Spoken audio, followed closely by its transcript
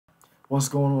What's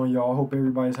going on, y'all? Hope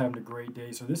everybody's having a great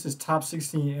day. So this is top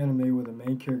 16 anime where the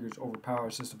main character is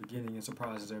overpowered since the beginning and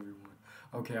surprises everyone.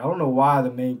 Okay, I don't know why the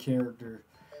main character.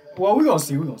 Well, we're gonna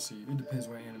see. We're gonna see. It depends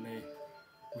what anime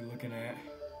we're looking at.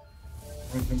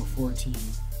 Rank number 14.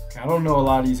 Okay, I don't know a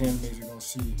lot of these animes we're gonna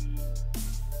see.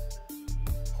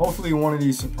 Hopefully, one of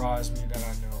these surprised me that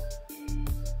I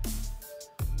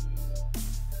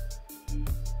know.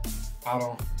 I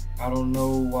don't. I don't know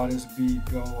why this beat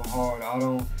go hard. I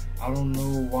don't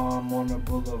know why I'm on the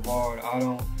boulevard. I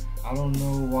don't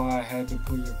know why I had to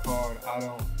pull your card. I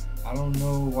don't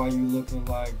know why you looking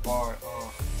like Bart.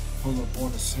 Pull up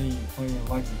on the scene, playing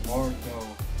like you Bardo.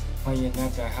 Playing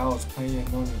at the house, playing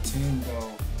on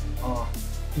Nintendo.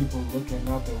 People looking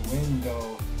out the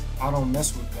window. I don't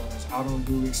mess with guns, I don't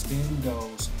do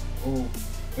extendos. Oh,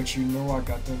 but you know I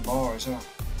got them bars,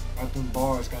 got them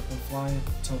bars, got them flying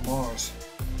to Mars.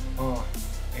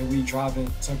 And we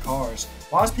driving to cars.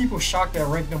 Why is people shocked at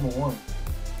rank number 1?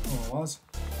 Hold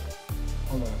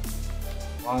up.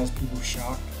 Why is people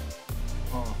shocked?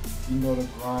 You know the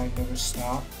grind never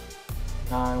stop.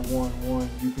 911,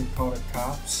 you can call the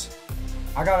cops.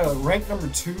 I got a rank number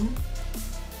 2.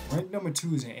 Rank number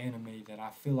 2 is an anime that I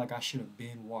feel like I should have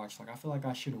been watched. Like I feel like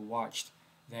I should have watched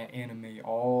that anime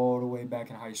all the way back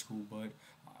in high school. But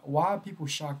why are people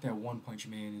shocked that One Punch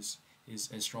Man is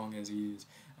as strong as he is?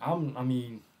 I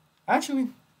mean, actually,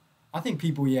 I think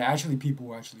people, yeah,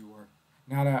 people actually were.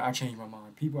 Now that I changed my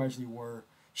mind, people actually were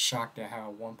shocked at how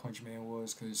One Punch Man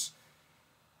was because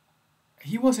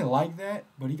he wasn't like that,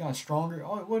 but he got stronger.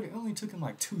 It only took him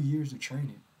like 2 years to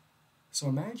train it. So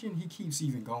imagine he keeps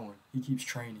even going. He keeps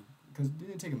training because it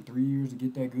didn't take him 3 years to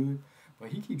get that good, but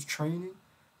he keeps training.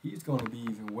 He's gonna be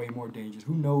even way more dangerous.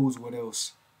 Who knows what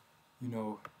else, you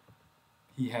know,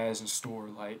 he has in store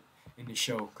like in the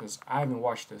show? Because I haven't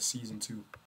watched the season 2.